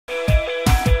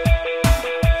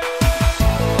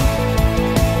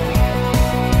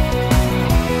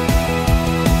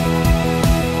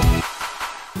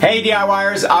Hey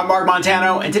DIYers, I'm Mark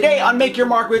Montano, and today on Make Your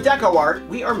Mark with DecoArt,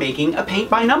 we are making a paint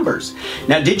by numbers.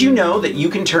 Now, did you know that you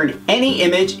can turn any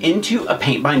image into a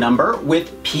paint by number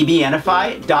with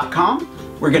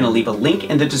pbnify.com? We're going to leave a link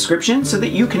in the description so that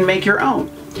you can make your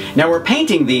own. Now, we're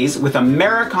painting these with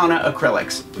Americana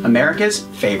Acrylics, America's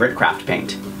favorite craft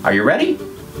paint. Are you ready?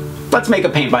 Let's make a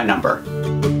paint by number.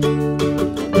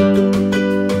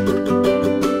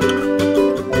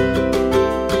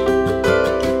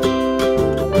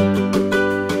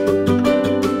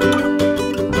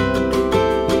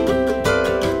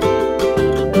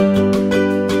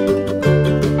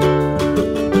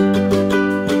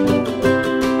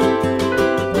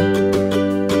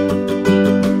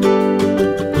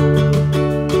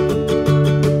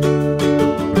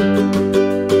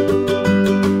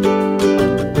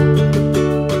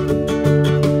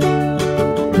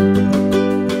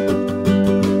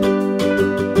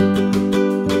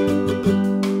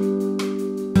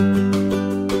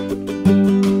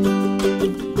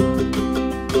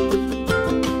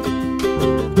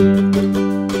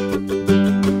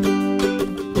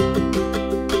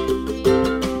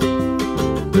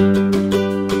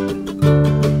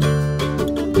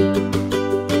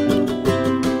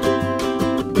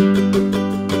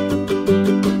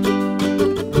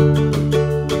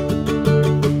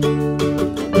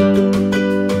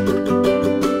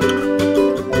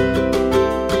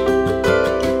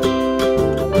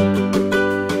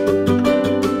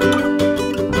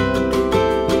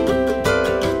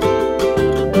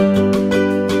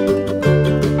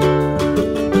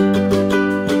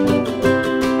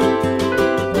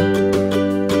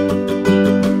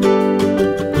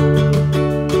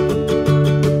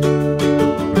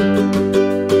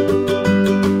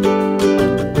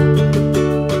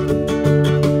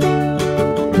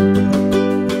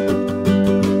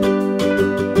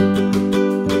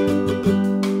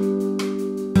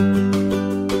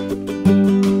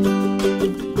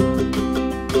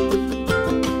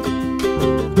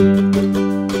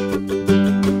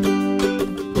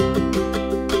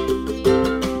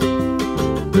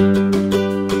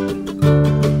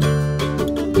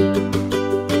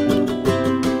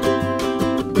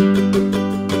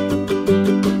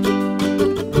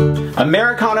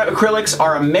 Americana Acrylics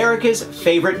are America's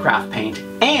favorite craft paint,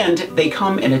 and they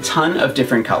come in a ton of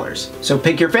different colors. So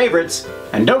pick your favorites,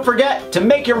 and don't forget to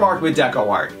make your mark with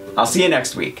DecoArt. I'll see you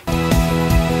next week.